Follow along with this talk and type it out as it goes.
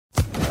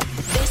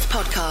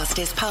podcast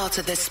is part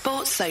of the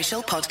Sports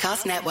Social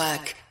Podcast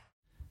Network.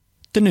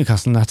 The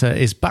Newcastle Natter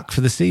is back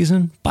for the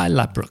season by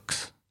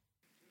Ladbrokes.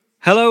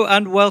 Hello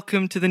and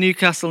welcome to the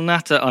Newcastle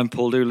Natter. I'm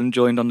Paul Doolan,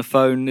 joined on the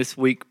phone this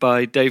week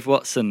by Dave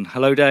Watson.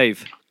 Hello,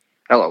 Dave.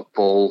 Hello,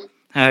 Paul.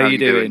 How are you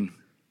doing?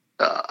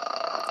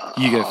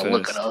 You go first.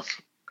 Look at us.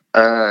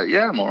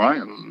 Yeah, I'm all right.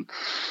 I'm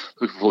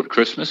looking forward to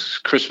Christmas.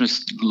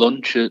 Christmas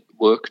lunch at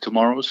work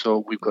tomorrow,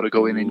 so we've got to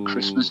go in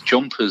Christmas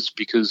jumpers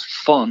because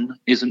fun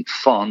isn't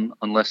fun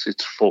unless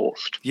it's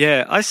forced.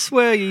 Yeah, I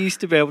swear you used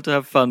to be able to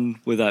have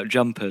fun without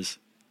jumpers.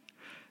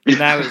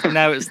 Now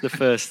it's the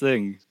first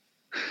thing.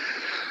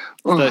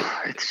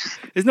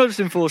 It's not just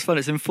enforced fun,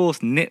 it's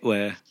enforced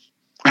knitwear.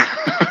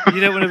 You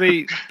don't want to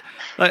be...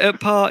 Like at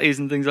parties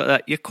and things like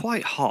that, you're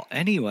quite hot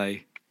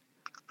anyway.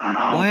 I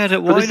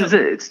know. Why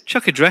not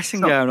chuck a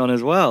dressing gown on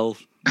as well?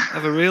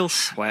 Have a real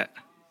sweat.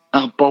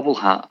 A bobble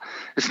hat.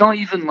 It's not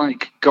even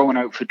like going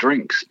out for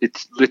drinks.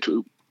 It's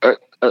literally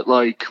at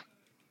like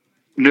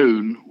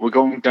noon, we're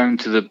going down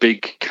to the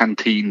big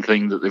canteen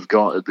thing that they've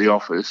got at the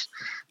office,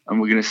 and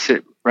we're going to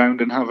sit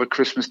round and have a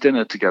Christmas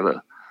dinner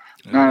together.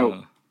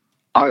 Now,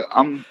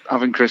 I'm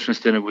having Christmas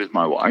dinner with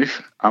my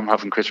wife. I'm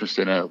having Christmas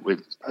dinner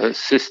with her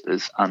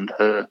sisters and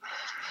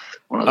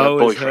one of their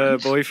boyfriends. Is her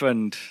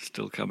boyfriend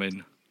still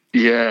coming?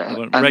 Yeah. I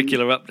want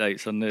regular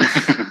updates on this.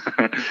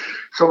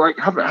 So, like,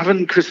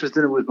 having Christmas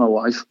dinner with my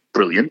wife,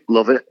 brilliant,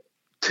 love it.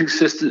 Two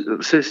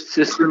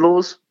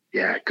sister-in-laws,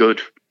 yeah,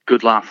 good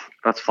laugh,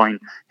 that's fine.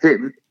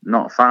 Him,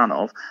 not a fan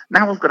of.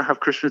 Now I've got to have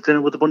Christmas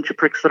dinner with a bunch of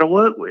pricks that I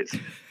work with.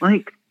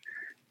 Like,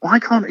 why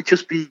can't it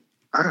just be,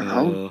 I don't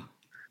know,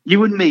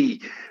 you and me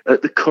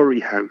at the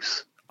Curry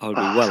House? I would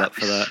be well up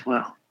for that.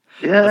 Well,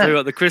 yeah. I'll tell you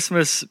what, the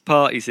Christmas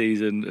party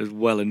season is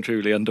well and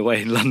truly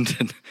underway in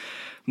London.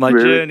 My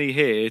journey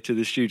here to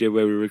the studio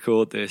where we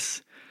record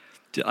this,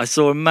 I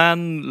saw a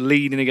man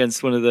leaning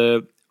against one of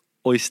the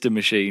oyster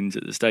machines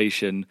at the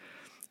station,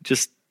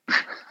 just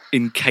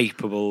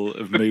incapable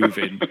of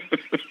moving.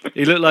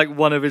 He looked like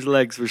one of his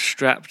legs was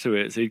strapped to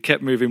it, so he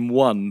kept moving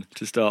one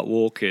to start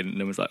walking, and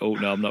then was like, "Oh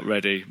no, I'm not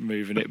ready,"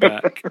 moving it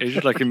back. It was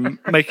just like him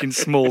making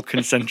small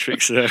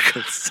concentric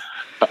circles.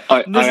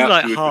 This is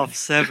like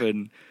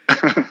 7:30.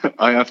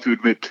 I have to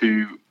admit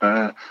to,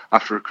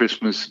 after a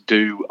Christmas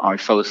do, I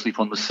fell asleep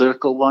on the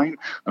Circle line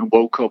and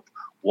woke up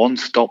one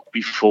stop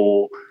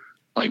before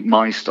like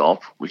my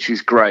stop, which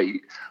is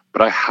great,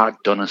 but I had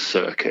done a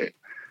circuit.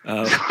 So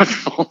I'd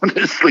fallen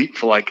asleep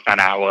for like an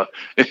hour.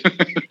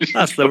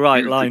 That's the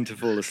right line to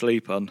fall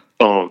asleep on.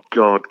 Oh,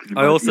 God.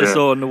 I also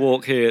saw on the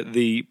walk here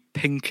the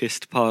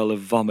pinkest pile of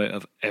vomit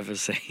I've ever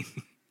seen.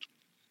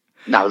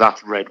 Now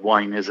that's red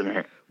wine, isn't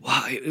it?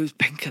 Wow, it was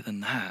pinker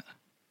than that.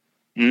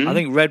 Mm? I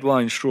think red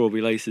wine,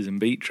 strawberry laces and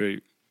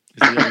beetroot.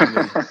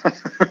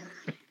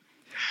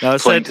 Now, I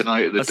said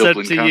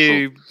to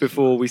you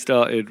before we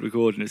started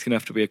recording, it's going to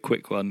have to be a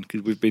quick one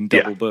because we've been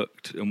double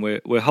booked and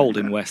we're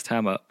holding West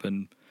Ham up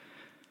and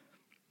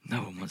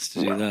no one wants to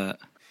do that.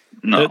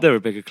 No. They're a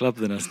bigger club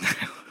than us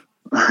now.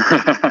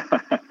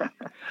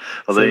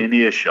 Are they in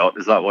earshot?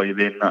 Is that why you're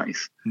being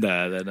nice?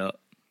 No, they're not.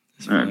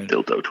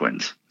 Dildo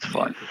twins. It's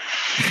fine.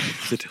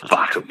 The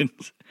dildo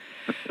twins.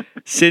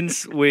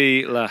 Since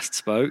we last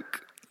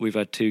spoke, we've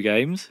had 2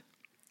 games.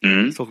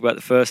 Let's talk about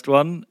the first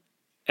one.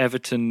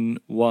 Everton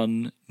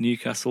 1,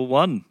 Newcastle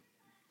 1.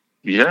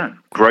 Yeah,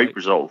 great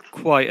result.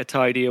 Quite a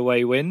tidy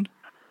away win.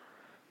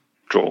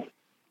 Draw.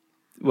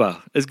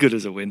 Well, as good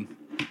as a win.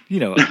 You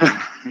know what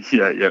I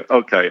mean. Yeah.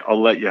 Okay,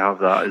 I'll let you have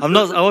that.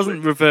 I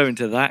wasn't referring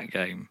to that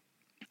game.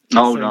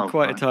 No.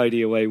 Quite a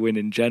tidy away win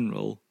in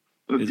general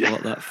is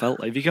what that felt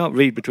like. If you can't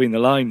read between the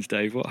lines,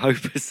 Dave, what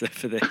hope is there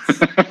for this?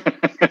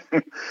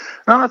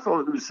 No, I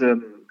thought it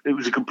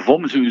was a good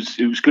performance.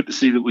 It was good to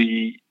see that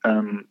we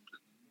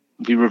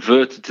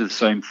reverted to the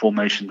same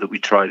formation that we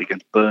tried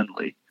against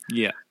Burnley.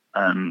 Yeah.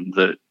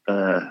 That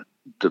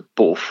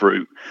ball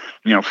through,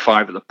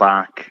 5 at the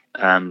back,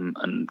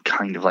 and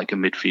kind of like a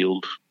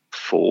midfield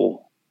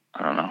 4.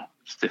 I don't know.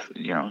 It's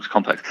different. It's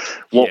complex.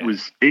 What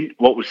was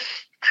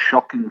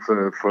shocking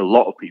for a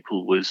lot of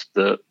people was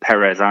that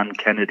Perez and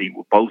Kennedy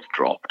were both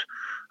dropped,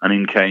 and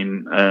in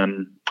came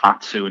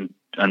Atsu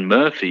and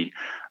Murphy,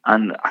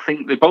 and I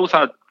think they both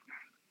had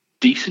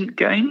decent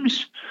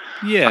games.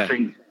 Yeah. I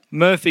think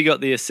Murphy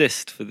got the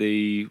assist for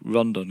the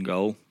Rondon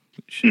goal,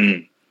 which,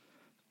 and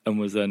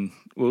was then...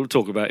 We'll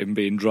talk about him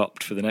being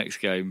dropped for the next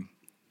game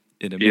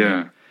in a minute.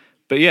 Yeah.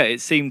 But yeah,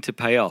 it seemed to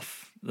pay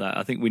off. That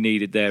I think we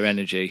needed their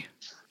energy.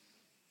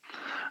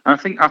 And I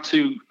think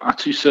Atsu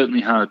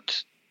certainly had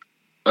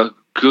a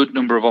good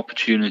number of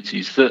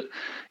opportunities that,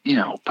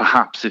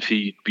 perhaps if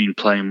he'd been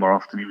playing more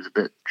often, he was a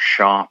bit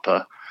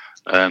sharper.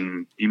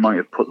 He might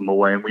have put them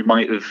away and we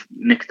might have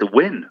nicked a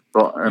win.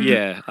 But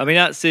yeah, I mean,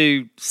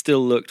 Atsu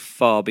still looked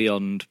far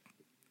beyond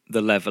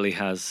the level he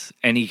has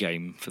any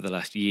game for the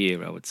last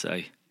year, I would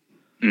say.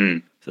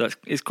 So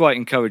it's quite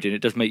encouraging.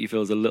 It does make you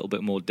feel there's a little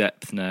bit more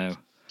depth now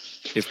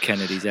if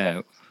Kennedy's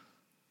out.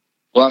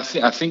 Well,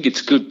 I think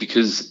it's good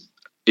because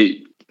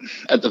it,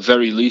 at the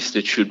very least,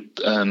 it should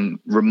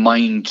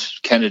remind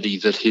Kennedy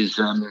that his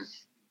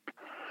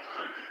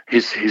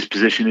his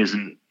position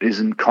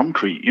isn't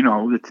concrete. You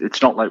know,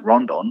 it's not like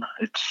Rondon.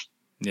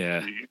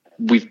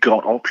 We've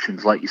got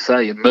options, like you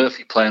say, and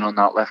Murphy playing on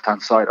that left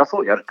hand side. I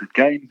thought he had a good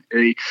game.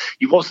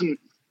 He wasn't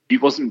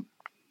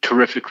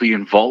terrifically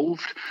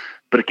involved,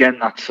 but again,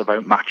 that's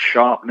about match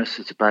sharpness.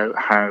 It's about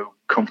how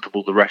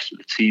comfortable the rest of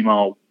the team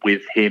are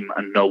with him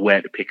and know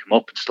where to pick him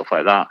up and stuff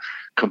like that,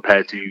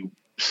 compared to,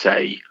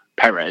 say,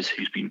 Perez,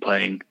 who's been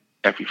playing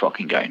every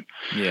fucking game.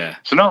 Yeah.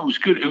 So no, it was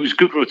good. It was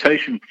good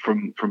rotation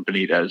from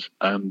Benitez.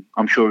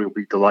 I'm sure he'll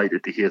be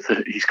delighted to hear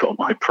that he's got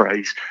my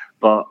praise.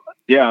 But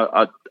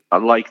yeah, I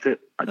liked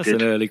it. That's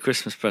an early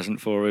Christmas present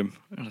for him.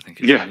 I think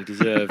he really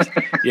deserves.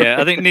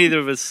 Yeah, I think neither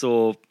of us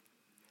saw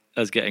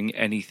us getting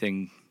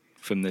anything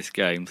from this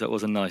game. So that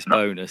was a nice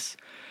bonus,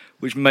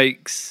 which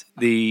makes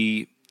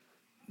the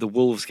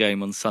Wolves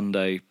game on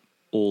Sunday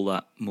all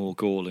that more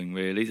galling,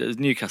 really. It was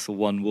Newcastle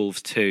 1,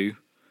 Wolves 2.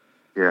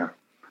 Yeah.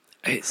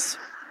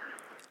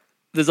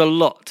 There's a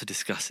lot to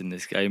discuss in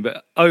this game,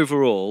 but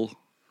overall,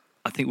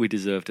 I think we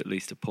deserved at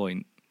least a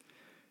point.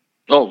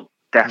 Oh,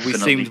 definitely. We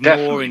seemed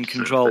more in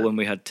control when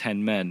we had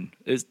 10 men.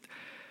 It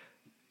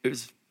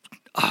was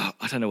I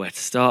don't know where to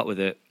start with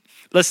it.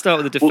 Let's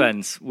start with the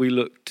defence. We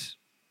looked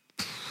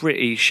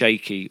pretty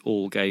shaky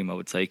all game, I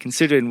would say,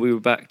 considering we were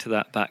back to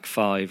that back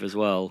five as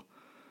well.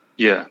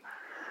 Yeah.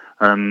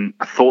 I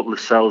thought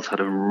Lascelles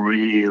had a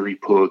really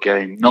poor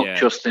game. Not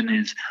just in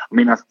his... I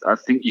mean, I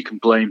think you can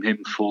blame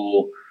him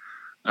for...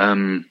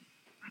 I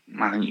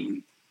think you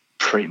can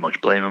pretty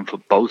much blame him for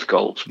both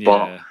goals.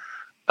 Yeah.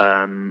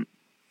 But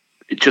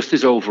just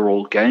his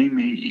overall game,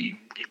 he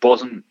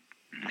wasn't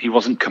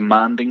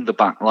commanding the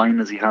back line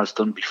as he has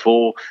done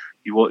before.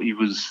 He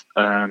was...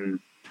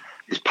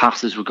 his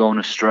passes were going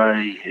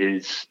astray.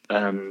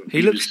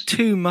 He looks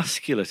too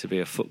muscular to be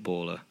a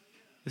footballer.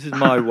 This is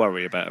my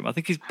worry about him. I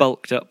think he's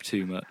bulked up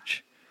too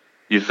much.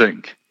 You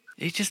think?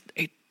 He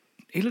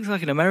looks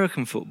like an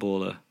American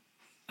footballer,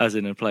 as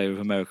in a player of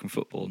American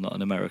football, not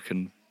an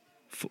American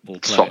football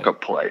player. Soccer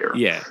player.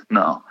 Yeah.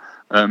 No.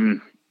 I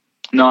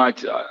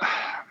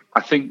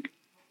think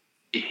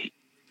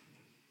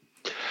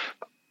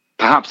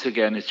perhaps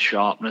again it's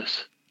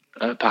sharpness.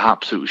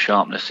 Perhaps it was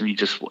sharpness, and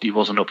he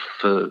wasn't up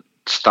for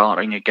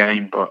starting a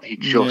game, but he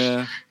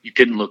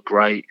didn't look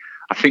great.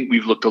 I think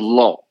we've looked a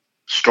lot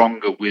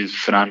stronger with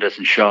Fernandes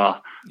and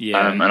Schär.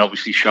 Yeah. And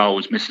obviously Schär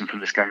was missing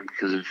from this game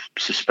because of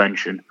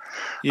suspension.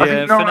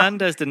 Yeah,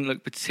 Fernandes didn't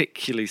look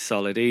particularly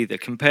solid either,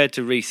 compared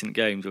to recent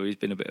games where he's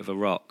been a bit of a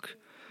rock.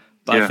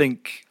 But I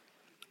think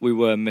we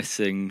were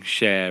missing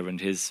Schär and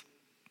his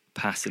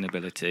passing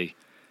ability.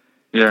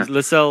 Yeah.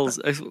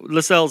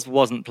 Lascelles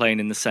wasn't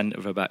playing in the centre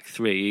of a back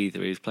three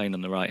either. He was playing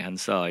on the right-hand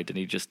side, and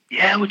which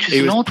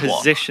is an odd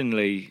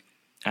positionally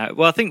one.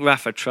 Well, I think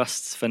Rafa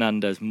trusts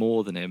Fernandes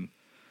more than him.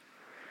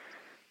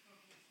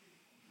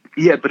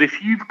 Yeah, but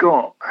if you've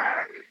got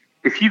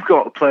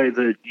a player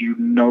that you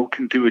know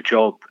can do a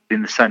job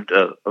in the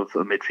centre of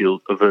a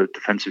midfield of a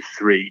defensive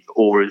three,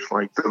 or is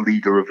like the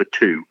leader of a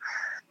two,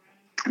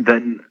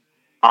 then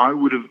I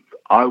would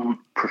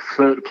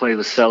prefer to play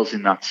Lascelles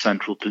in that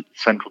central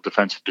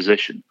defensive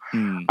position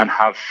and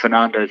have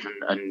Fernandes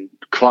and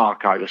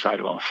Clark either side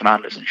of him,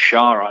 Fernandes and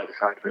Schär either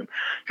side of him,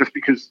 just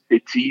because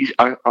it's easy.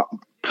 I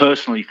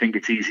personally think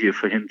it's easier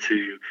for him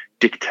to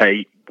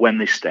dictate when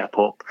they step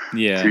up,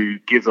 to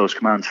give those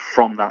commands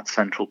from that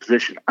central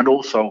position. And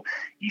also,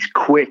 he's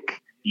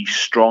quick, he's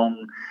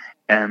strong,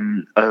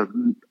 and a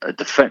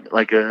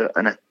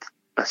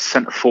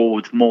centre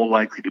forward's more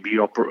likely to be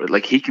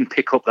like he can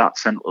pick up that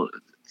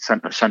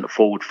centre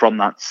forward from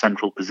that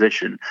central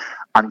position,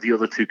 and the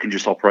other two can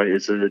just operate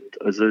as a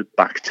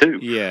back two.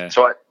 Yeah.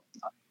 So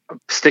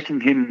sticking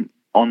him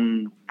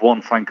on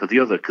one flank or the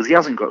other, because he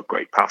hasn't got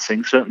great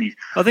passing. Certainly,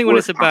 I think when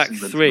it's a back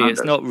three,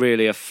 it's not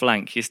really a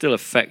flank. You're still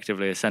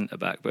effectively a centre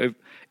back. But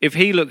if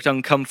he looked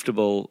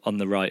uncomfortable on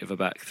the right of a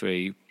back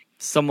three,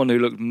 someone who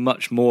looked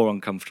much more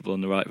uncomfortable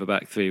on the right of a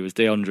back three was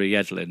DeAndre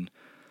Yedlin,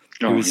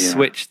 who was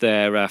switched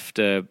there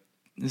after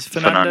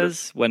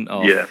Fernandes went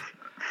off. Yeah,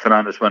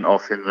 Fernandes went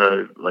off in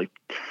the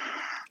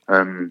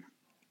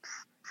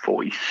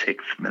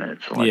 46th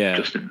minute.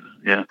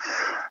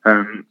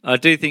 I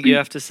do think you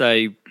have to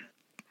say,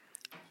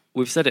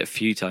 we've said it a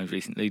few times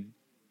recently,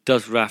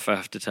 does Rafa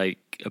have to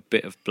take a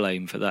bit of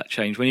blame for that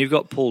change? When you've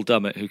got Paul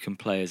Dummett, who can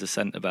play as a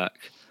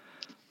centre-back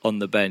on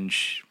the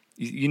bench,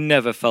 you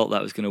never felt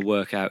that was going to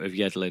work out of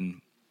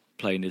Yedlin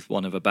playing as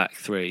one of a back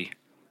three.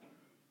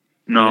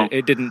 No.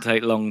 It didn't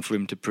take long for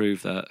him to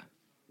prove that.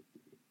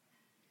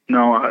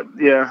 No,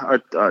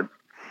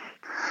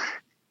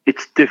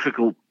 it's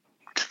difficult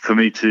for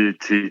me to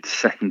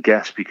second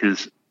guess,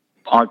 because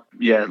like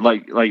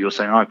you're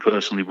saying, I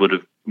personally would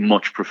have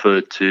much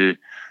preferred to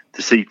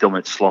see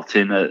Dummett slot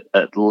in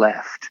at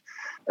left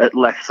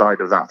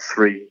side of that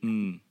three,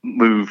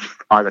 move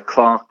either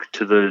Clark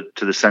to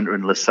the centre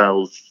and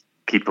Lascelles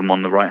keep him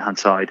on the right hand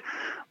side,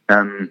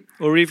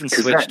 or even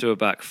switch to a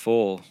back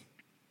four.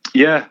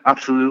 Yeah,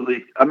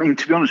 absolutely. I mean,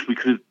 to be honest, he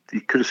could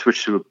have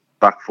switched to a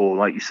back four,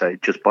 like you say,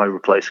 just by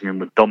replacing him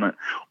with Dummett,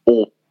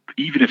 or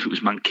even if it was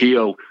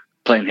Manquillo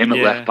playing him at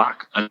left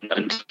back and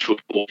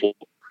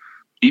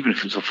even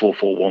if it's a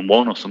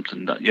 4-4-1-1 or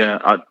something.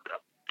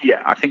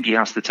 I think he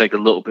has to take a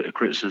little bit of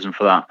criticism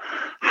for that.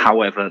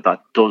 However,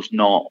 that does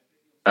not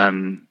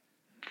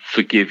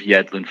forgive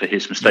Yedlin for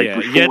his mistake.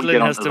 Yeah,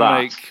 Yedlin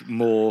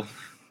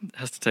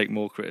has to take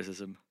more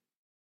criticism.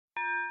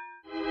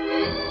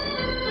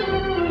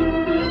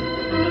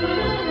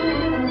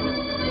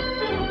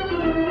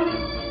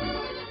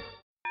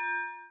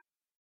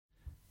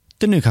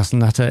 The Newcastle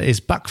Natter is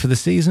back for the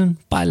season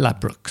by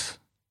Ladbrokes.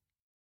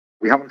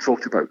 We haven't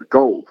talked about the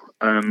goal,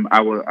 our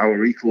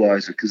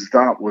equaliser, because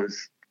that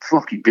was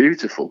fucking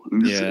beautiful.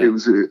 It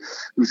was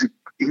an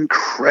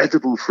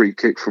incredible free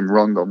kick from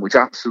Rondon, which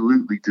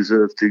absolutely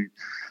deserved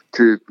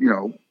to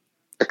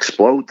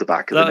explode the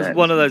back of the net. That was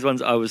one of those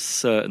ones I was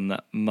certain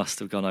that must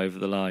have gone over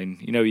the line.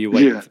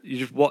 You're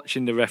just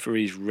watching the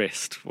referee's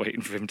wrist,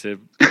 waiting for him to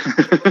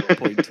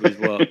point to his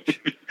watch.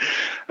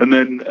 And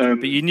then,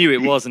 but you knew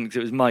it wasn't, because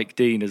it was Mike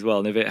Dean as well.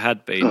 And if it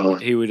had been,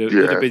 he would have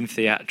been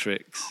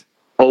theatrics.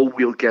 Oh,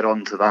 we'll get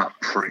on to that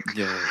prick.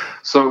 Yeah.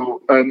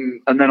 So,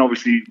 and then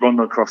obviously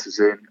Rondon crosses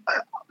in.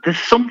 There's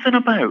something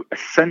about a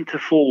centre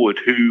forward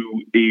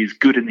who is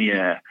good in the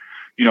air.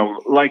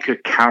 Like a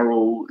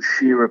Carroll,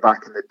 Shearer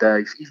back in the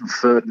day, even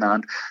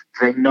Ferdinand.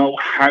 They know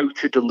how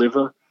to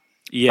deliver.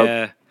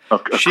 Yeah.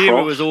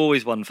 Shearer was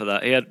always one for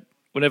that.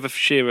 Whenever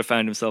Shearer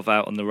found himself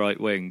out on the right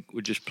wing,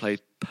 would just play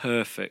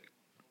perfect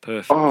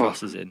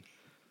crosses in.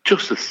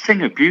 Just a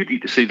thing of beauty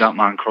to see that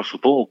man cross the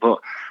ball. But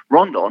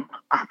Rondon,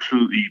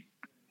 absolutely,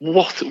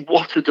 what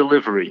a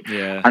delivery.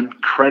 Yeah. And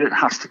credit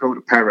has to go to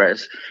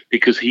Perez,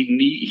 because he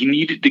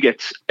needed to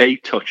get a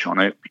touch on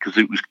it, because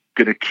it was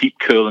going to keep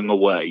curling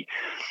away.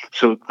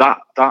 So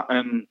that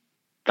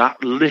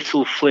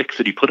little flick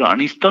that he put on,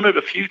 and he's done it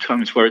a few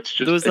times where it's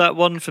just... There was that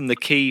one from the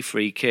key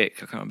free kick, I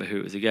can't remember who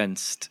it was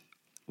against,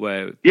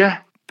 where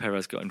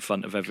Perez got in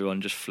front of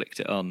everyone, just flicked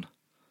it on.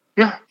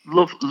 Yeah,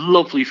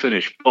 lovely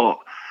finish.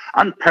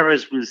 And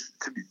Perez was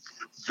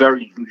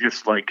very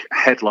just like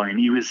headline.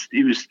 He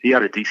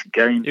had a decent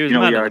game. He was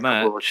man of the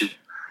match.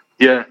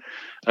 Yeah,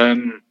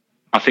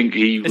 I think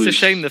It's a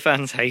shame the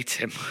fans hate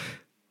him.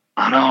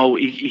 I know,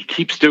 he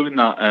keeps doing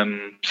that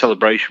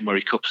celebration where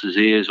he cups his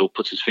ears or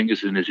puts his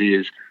fingers in his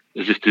ears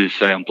as if to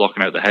say, I'm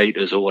blocking out the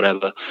haters or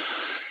whatever.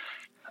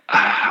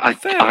 I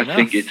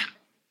think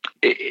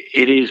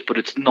it is, but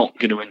it's not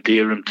going to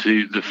endear him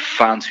to the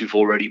fans who've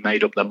already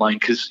made up their mind,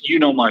 because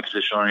my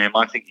position on him.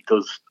 I think he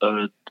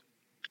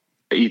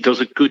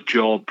does a good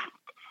job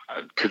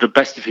to the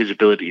best of his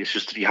ability. It's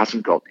just that he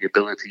hasn't got the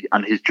ability,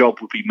 and his job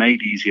would be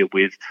made easier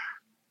with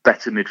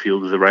better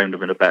midfielders around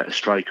him and a better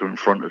striker in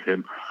front of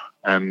him.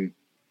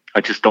 I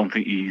just don't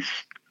think he's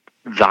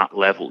that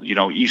level.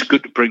 He's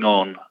good to bring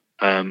on,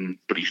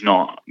 but he's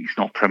not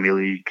Premier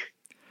League.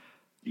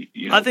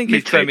 I think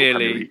he's Premier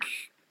League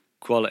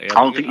quality.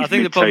 I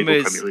think the problem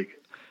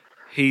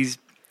is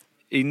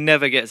he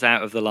never gets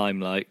out of the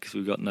limelight because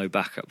we've got no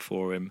backup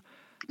for him.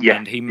 Yeah,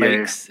 and he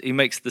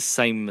makes the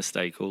same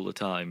mistake all the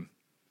time.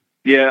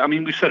 Yeah, I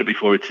mean, we've said it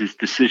before. It's his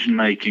decision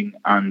making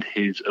and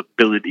his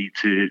ability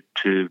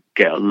to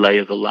get a lay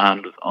of the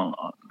land,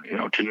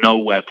 to know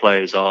where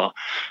players are.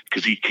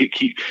 Because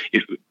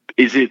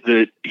is it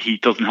that he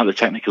doesn't have the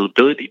technical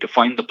ability to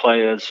find the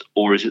players,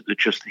 or is it that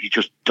he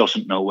just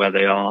doesn't know where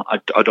they are?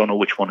 I don't know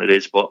which one it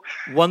is, but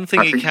one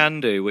thing he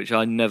can do, which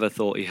I never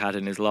thought he had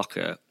in his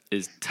locker,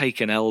 is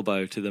take an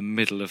elbow to the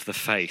middle of the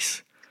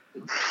face.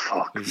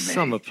 Fuck me.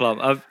 Some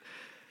aplomb.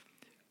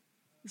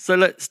 So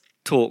let's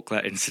talk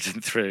that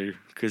incident through,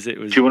 because it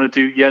was... Do you want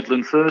to do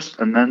Yedlin first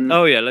and then...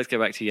 Oh yeah, let's go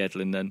back to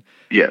Yedlin then.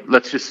 Yeah,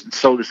 let's just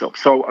sew this up.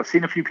 So I've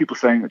seen a few people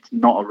saying it's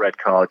not a red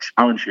card.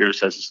 Alan Shearer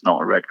says it's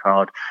not a red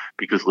card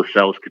because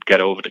Lascelles could get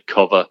over to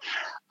cover.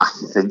 I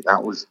think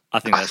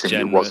that's generous.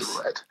 It was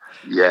a red.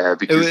 Yeah,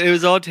 because... It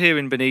was odd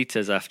hearing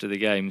Benitez after the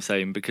game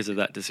saying, because of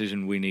that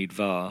decision we need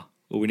VAR,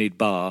 or we need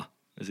bar,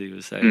 as he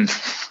was saying.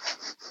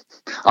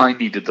 I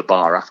needed the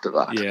bar after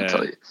that, I can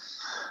tell you.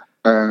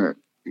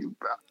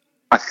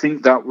 I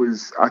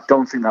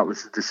don't think that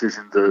was a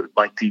decision that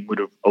Mike Dean would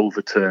have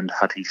overturned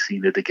had he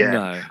seen it again.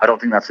 No. I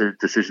don't think that's a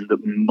decision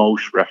that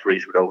most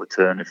referees would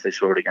overturn if they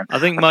saw it again. I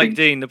think Mike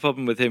Dean, the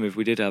problem with him, if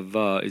we did have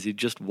VAR, is he'd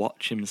just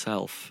watch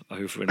himself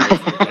over and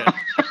over again.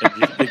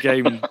 And the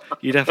game,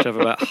 you'd have to have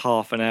about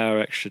half an hour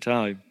extra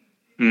time.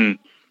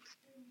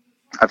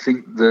 I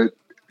think that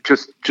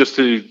just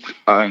to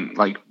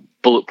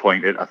bullet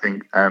point it, I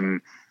think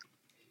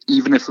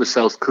even if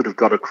Lascelles could have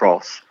got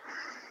across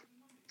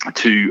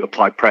to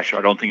apply pressure,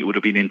 I don't think it would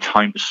have been in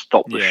time to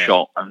stop the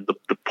shot. And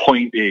the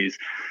point is,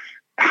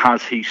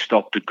 has he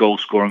stopped a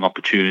goal-scoring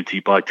opportunity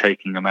by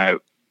taking him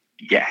out?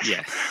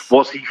 Yes.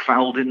 Was he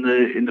fouled in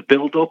the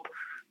build-up?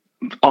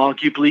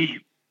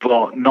 Arguably,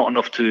 but not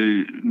enough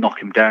to knock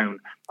him down.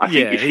 I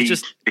think if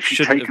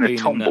he's taken a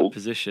tumble, in that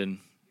position.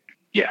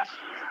 Yeah.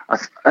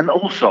 And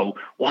also,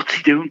 what's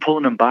he doing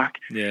pulling him back?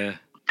 Yeah.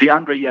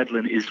 DeAndre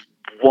Yedlin is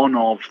one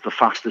of the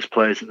fastest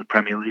players in the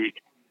Premier League.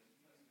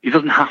 He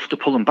doesn't have to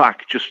pull him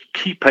back. Just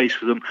keep pace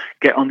with him,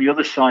 get on the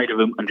other side of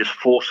him, and just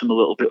force him a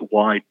little bit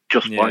wide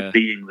just by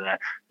being there.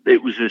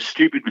 It was a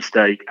stupid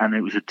mistake, and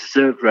it was a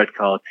deserved red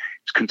card.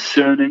 It's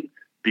concerning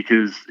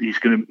because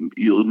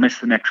he'll miss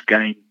the next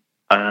game,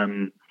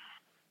 and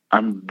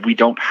we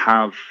don't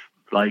have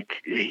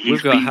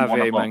we've got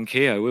Javier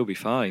Manquillo. We'll be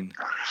fine.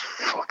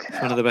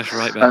 It's one of the best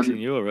right backs in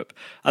Europe.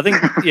 I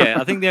think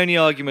the only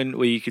argument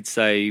where you could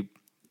say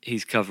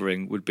he's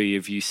covering would be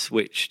if you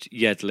switched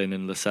Yedlin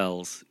and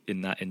Lascelles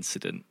in that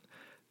incident.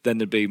 Then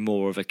there'd be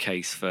more of a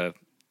case for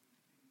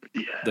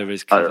there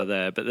is cover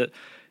there. But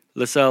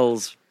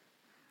Lascelles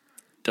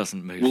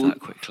doesn't move that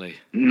quickly.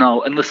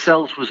 No, and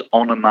Lascelles was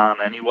on a man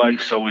anyway,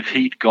 so if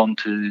it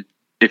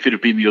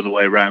had been the other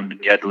way around and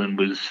Yedlin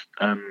was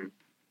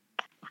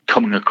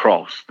coming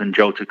across, then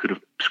Jota could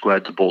have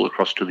squared the ball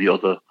across to the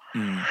other.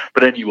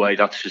 But anyway,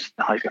 that's just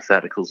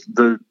hypotheticals.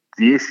 The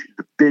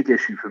big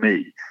issue for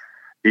me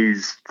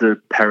is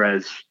the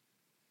Perez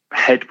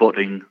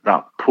headbutting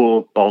that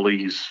poor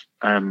Bolly's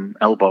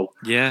elbow.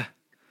 Yeah.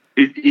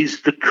 It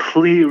is the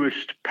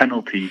clearest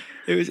penalty.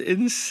 It was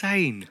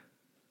insane.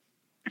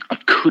 I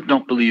could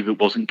not believe it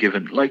wasn't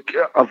given.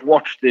 I've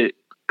watched it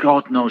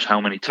God knows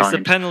how many times.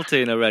 It's a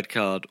penalty and a red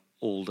card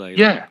all day.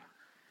 Yeah.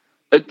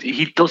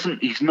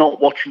 He's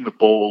not watching the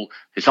ball.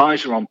 His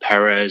eyes are on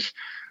Perez.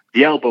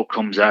 The elbow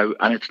comes out,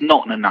 and it's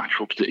not in a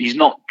natural position. He's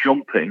not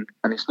jumping,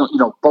 and it's not,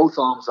 both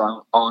arms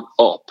aren't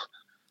up.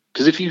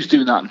 Because if he was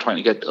doing that and trying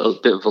to get a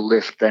bit of a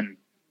lift, then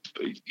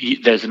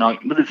there's an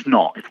argument. But it's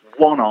not. It's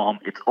one arm.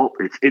 It's up.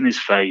 It's in his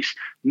face.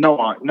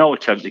 No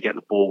attempt to get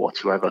the ball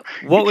whatsoever.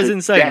 What was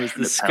insane was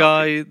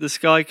the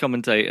Sky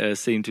commentator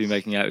seemed to be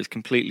making out it was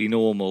completely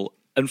normal.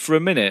 And for a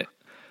minute,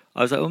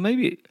 I was like, well,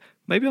 maybe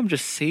I'm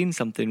just seeing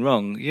something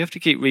wrong. You have to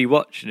keep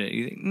rewatching it.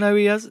 You think, no,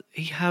 he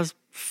has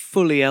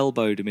fully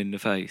elbowed him in the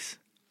face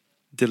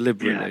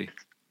deliberately.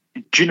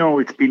 Yeah. Do you know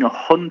it's been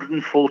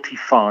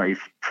 145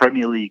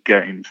 Premier League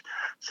games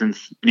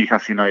since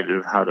Newcastle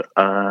United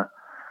have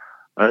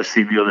had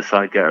seen the other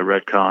side get a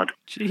red card.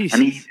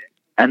 Jesus.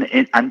 And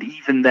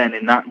even then,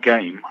 in that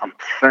game, I'm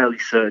fairly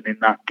certain in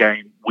that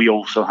game we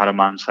also had a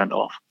man sent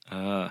off.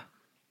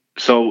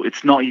 So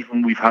it's not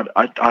even we've had.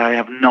 I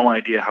have no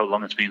idea how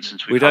long it's been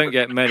since we don't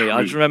get many.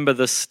 I just remember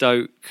the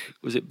Stoke.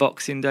 Was it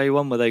Boxing Day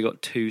one where they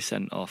got 2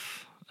 sent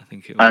off? I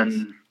think it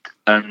was.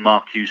 And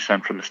Mark Hughes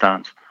sent from the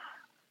stands.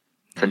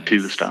 Sent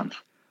to the stands.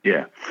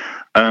 Yeah.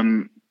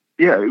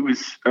 It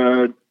was.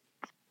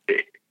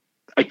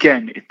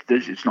 Again,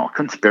 it's not a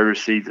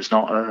conspiracy. There's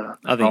not a.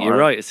 I think you're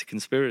right. It's a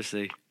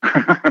conspiracy.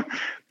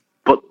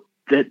 But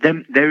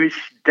there is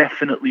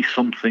definitely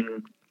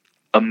something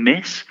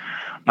amiss.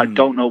 I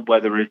don't know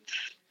whether it's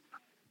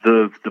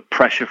the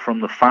pressure from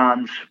the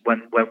fans.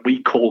 When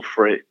we call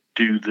for it,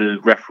 do the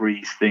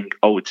referees think,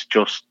 oh, it's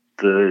just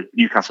the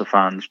Newcastle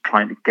fans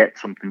trying to get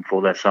something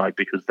for their side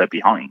because they're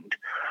behind?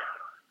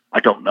 I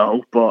don't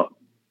know, but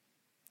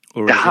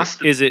or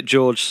is it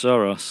George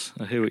Soros?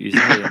 I hear what you're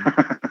saying.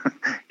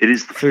 It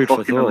is the food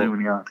fucking for thought.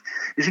 Illuminati.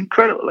 It's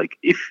incredible.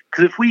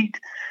 If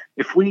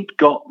we'd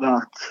got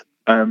that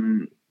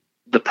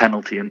the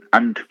penalty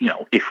and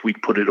if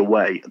we'd put it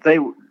away,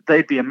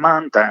 they'd be a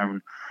man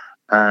down.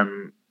 I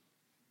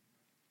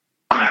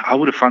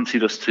would have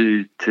fancied us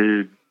to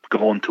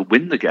go on to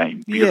win the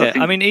game. Yeah,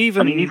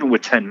 even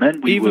with 10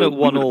 men, even at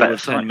 1-1 with 10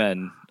 side.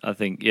 men, I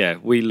think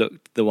we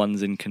looked the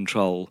ones in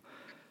control.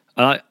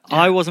 And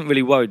I wasn't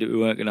really worried that we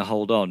weren't going to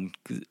hold on.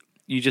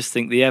 You just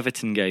think the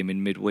Everton game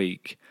in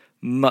midweek,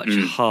 much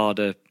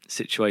harder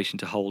situation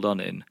to hold on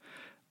in.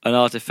 And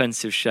our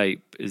defensive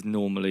shape is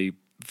normally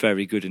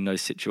very good in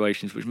those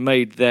situations, which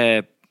made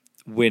their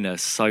winner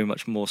so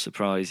much more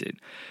surprising.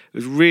 It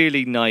was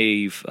really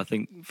naive, I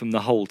think, from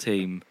the whole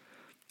team.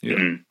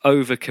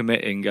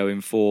 Over-committing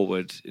going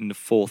forward in the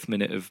 4th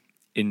minute of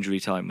injury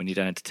time when you're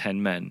down to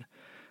 10 men.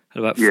 Had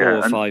about 4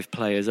 or 5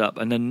 players up,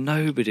 and then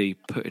nobody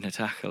putting a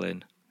tackle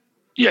in.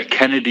 Yeah,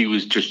 Kennedy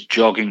was just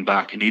jogging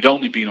back, and he'd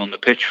only been on the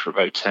pitch for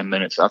about 10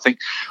 minutes. I think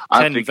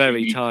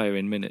very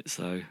tiring minutes,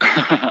 though.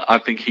 I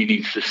think he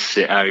needs to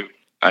sit out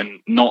and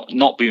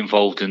not be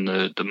involved in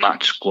the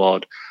match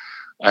squad.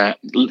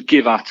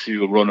 Give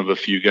Atu a run of a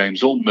few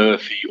games, or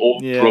Murphy,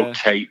 or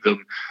rotate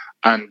them.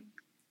 And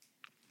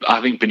I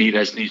think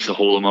Benitez needs to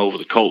haul them over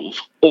the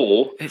coals.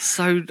 Or it's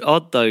so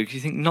odd, though, because you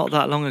think not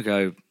that long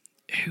ago,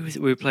 who was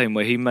it we were playing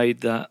where he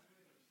made that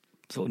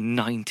sort of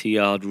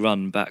 90-yard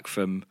run back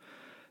from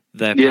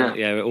their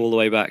penalty area all the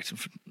way back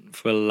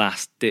for a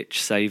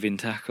last-ditch saving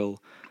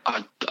tackle?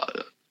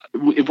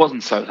 It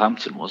wasn't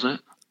Southampton, was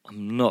it?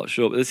 I'm not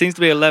sure, but there seems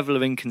to be a level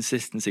of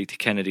inconsistency to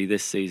Kennedy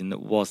this season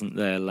that wasn't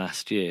there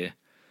last year.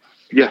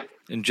 Yeah.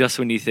 And just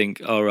when you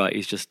think, all right,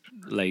 he's just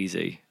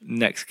lazy,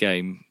 next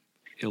game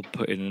he'll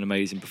put in an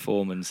amazing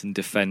performance and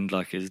defend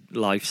like his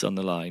life's on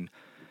the line.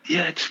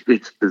 Yeah,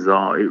 it's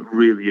bizarre. It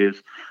really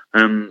is.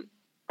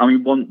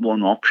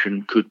 One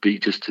option could be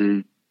just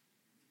to,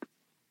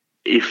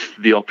 if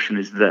the option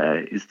is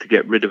there, is to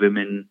get rid of him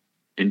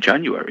in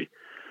January.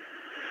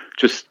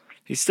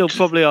 He's still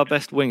probably our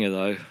best winger,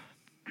 though.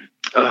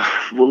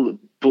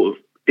 But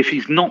if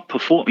he's not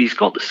performing, he's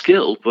got the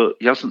skill, but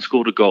he hasn't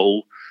scored a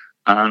goal.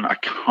 And I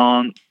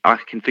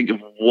can think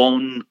of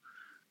one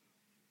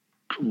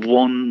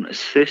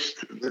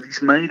assist that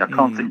he's made. I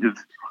can't think of.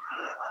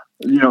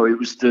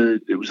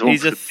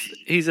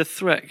 He's a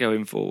threat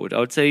going forward. I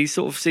would say he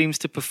sort of seems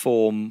to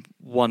perform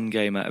one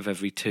game out of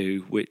every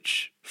two,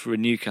 which for a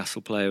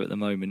Newcastle player at the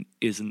moment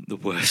isn't the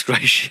worst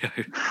ratio.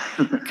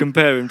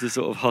 Compare him to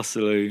sort of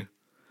Joselu,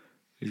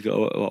 who's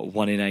got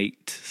 1 in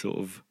 8 sort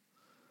of.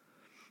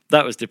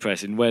 That was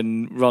depressing.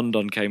 When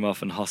Rondon came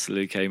off and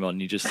Joselu came on,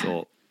 you just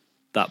thought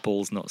that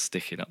ball's not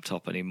sticking up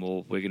top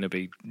anymore. We're going to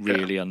be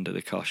really under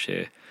the cosh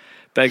here.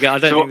 But again, I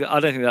don't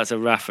think that's a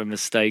Rafa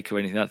mistake or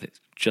anything. I think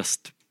it's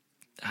just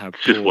how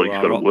poor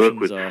our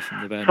options are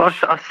from the bench.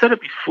 So I said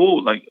it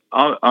before, like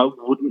I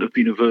wouldn't have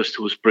been averse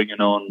to us bringing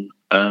on,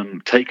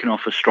 taking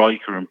off a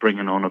striker and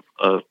bringing on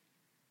a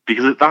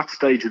because at that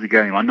stage of the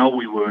game, I know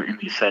we were in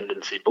the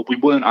ascendancy, but we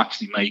weren't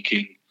actually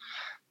making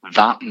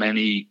that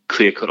many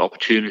clear-cut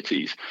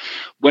opportunities.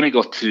 When it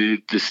got to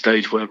the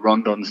stage where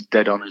Rondon's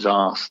dead on his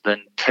arse,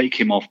 then take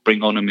him off,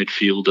 bring on a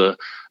midfielder,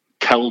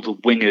 tell the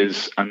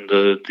wingers and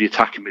the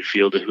attacking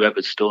midfielder,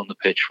 whoever's still on the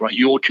pitch, right,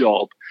 your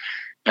job.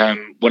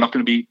 We're not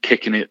going to be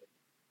kicking it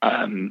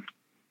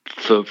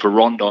for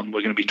Rondon.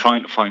 We're going to be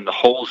trying to find the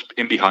holes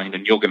in behind,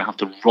 and you're going to have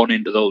to run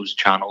into those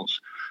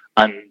channels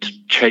and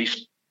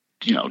chase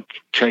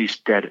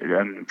dead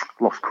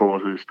lost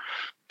causes.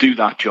 Do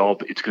that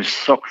job. It's going to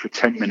suck for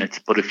 10 minutes,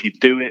 but if you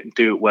do it and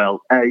do it well,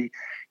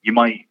 you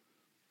might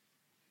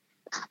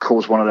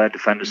cause one of their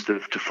defenders to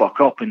fuck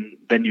up, and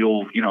then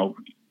you've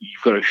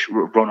got to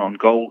run on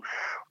goal.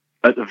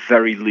 At the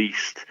very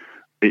least,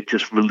 it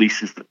just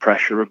releases the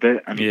pressure a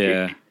bit. And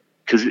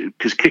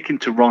because kicking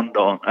to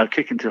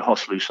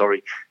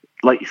Joselu,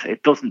 like you say,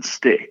 it doesn't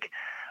stick,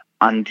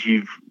 and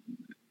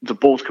the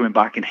ball's coming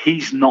back, and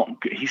he's not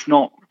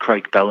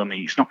Craig Bellamy.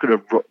 He's not going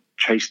to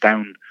chase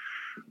down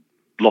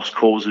lost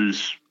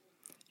causes.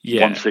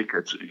 Once it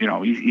gets,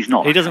 he's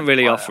not. He doesn't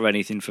really offer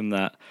anything from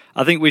that.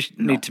 I think we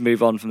need to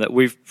move on from that.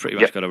 We've pretty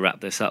much got to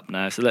wrap this up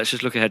now. So let's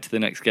just look ahead to the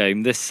next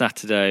game. This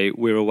Saturday,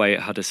 we're away at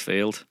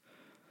Huddersfield.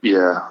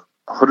 Yeah.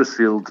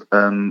 Huddersfield,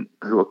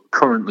 who are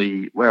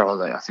currently, where are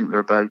they? I think they're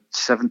about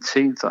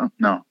 17th.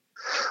 No.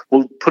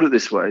 Well, put it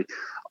this way.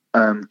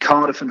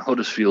 Cardiff and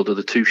Huddersfield are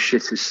the two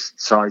shittest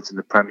sides in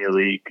the Premier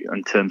League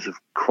in terms of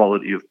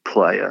quality of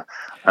player.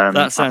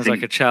 That sounds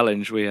like a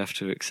challenge we have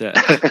to accept.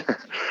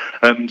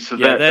 So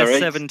they're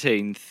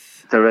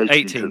 17th. They're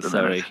 18th,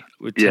 sorry.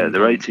 They're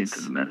 18th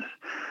at the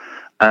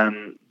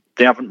minute.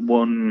 They haven't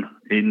won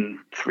in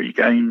 3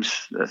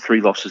 games,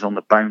 3 losses on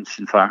the bounce,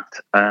 in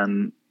fact.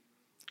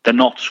 They're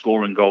not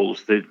scoring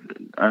goals.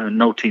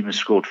 No team has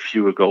scored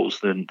fewer goals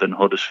than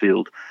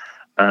Huddersfield.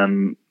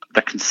 They're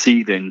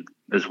conceding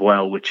as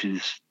well, which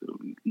is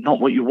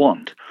not what you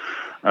want.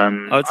 I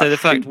would say the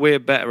fact we're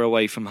better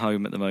away from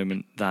home at the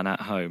moment than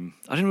at home.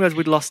 I didn't realise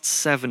we'd lost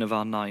 7 of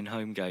our 9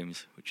 home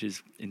games, which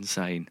is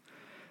insane.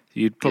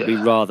 You'd probably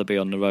rather be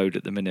on the road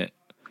at the minute.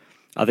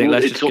 I think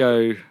let's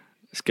go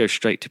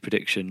straight to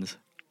predictions.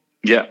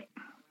 Yeah.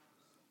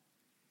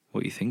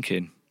 What are you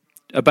thinking?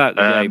 About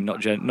the game,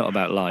 not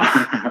about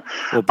life.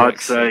 Or I'd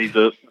say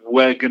that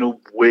we're going to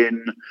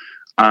win,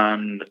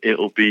 and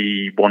it'll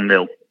be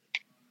 1-0.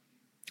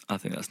 I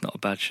think that's not a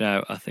bad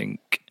shout. I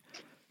think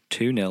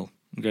 2-0.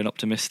 I'm going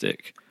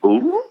optimistic.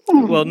 Ooh.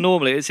 Well,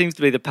 normally it seems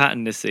to be the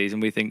pattern this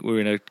season. We think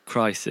we're in a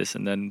crisis,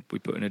 and then we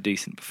put in a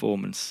decent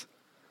performance.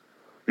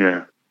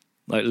 Yeah.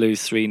 Like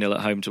lose 3-0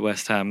 at home to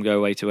West Ham, go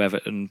away to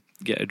Everton,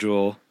 get a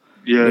draw.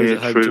 Yeah, lose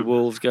at home to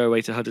Wolves, go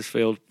away to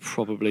Huddersfield,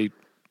 probably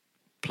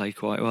play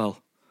quite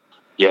well.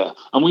 Yeah,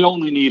 and we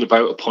only need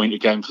about a point a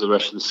game for the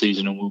rest of the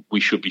season, and we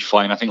should be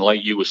fine. I think,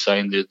 like you were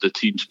saying, the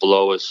teams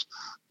below us,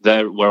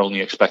 we're only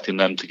expecting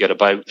them to get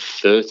about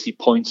 30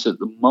 points at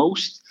the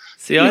most.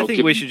 See, I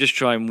think we should just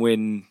try and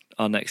win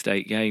our next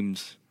 8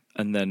 games,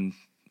 and then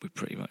we're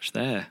pretty much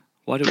there.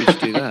 Why don't we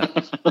just do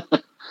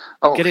that?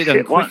 Get it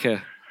done quicker.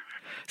 What?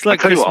 It's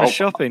like Christmas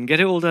shopping. Get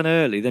it all done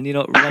early, then you're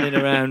not running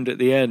around at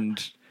the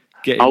end.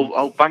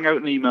 I'll bang out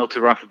an email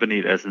to Rafa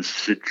Benitez and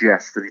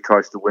suggest that he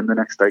tries to win the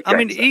next 8 games. I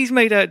mean, he's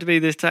made out to be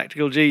this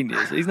tactical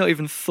genius. He's not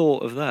even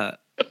thought of that.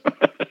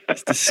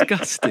 It's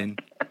disgusting.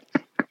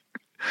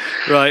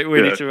 Right,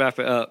 we need to wrap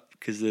it up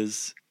because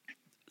there's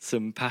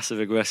some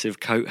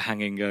passive-aggressive coat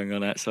hanging going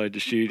on outside the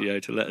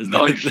studio to let us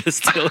know that they're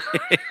still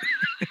here.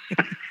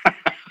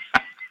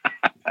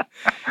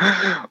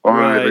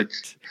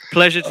 Right.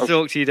 Pleasure to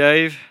talk to you,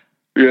 Dave.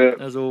 Yeah.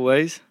 As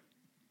always.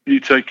 You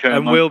take care.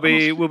 And we'll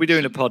be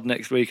doing a pod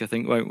next week, I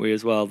think, won't we,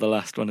 as well, the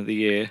last one of the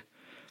year.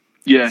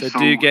 Yeah. So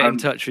do get in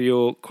touch with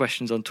your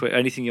questions on Twitter.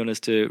 Anything you want us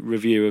to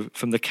review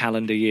from the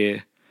calendar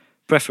year,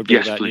 preferably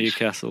about please.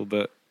 Newcastle,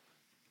 but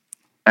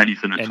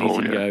anything at all.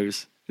 Anything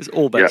goes. It's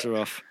all bets are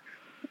off.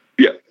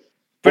 Yeah.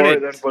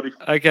 Brilliant. All right, then,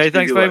 buddy. Okay,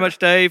 thanks very much,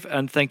 Dave,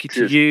 and thank you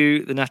to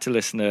you, the Natter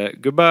listener.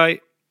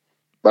 Goodbye.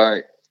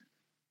 Bye.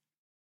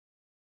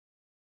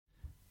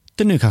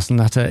 The Newcastle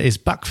Natter is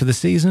back for the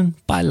season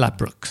by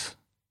Ladbrokes.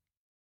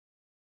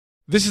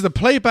 This is a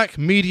Playback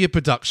Media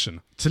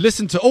production. To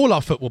listen to all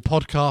our football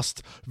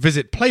podcasts,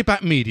 visit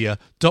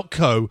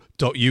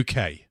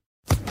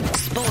playbackmedia.co.uk.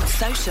 Sports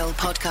Social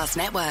Podcast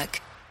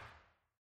Network.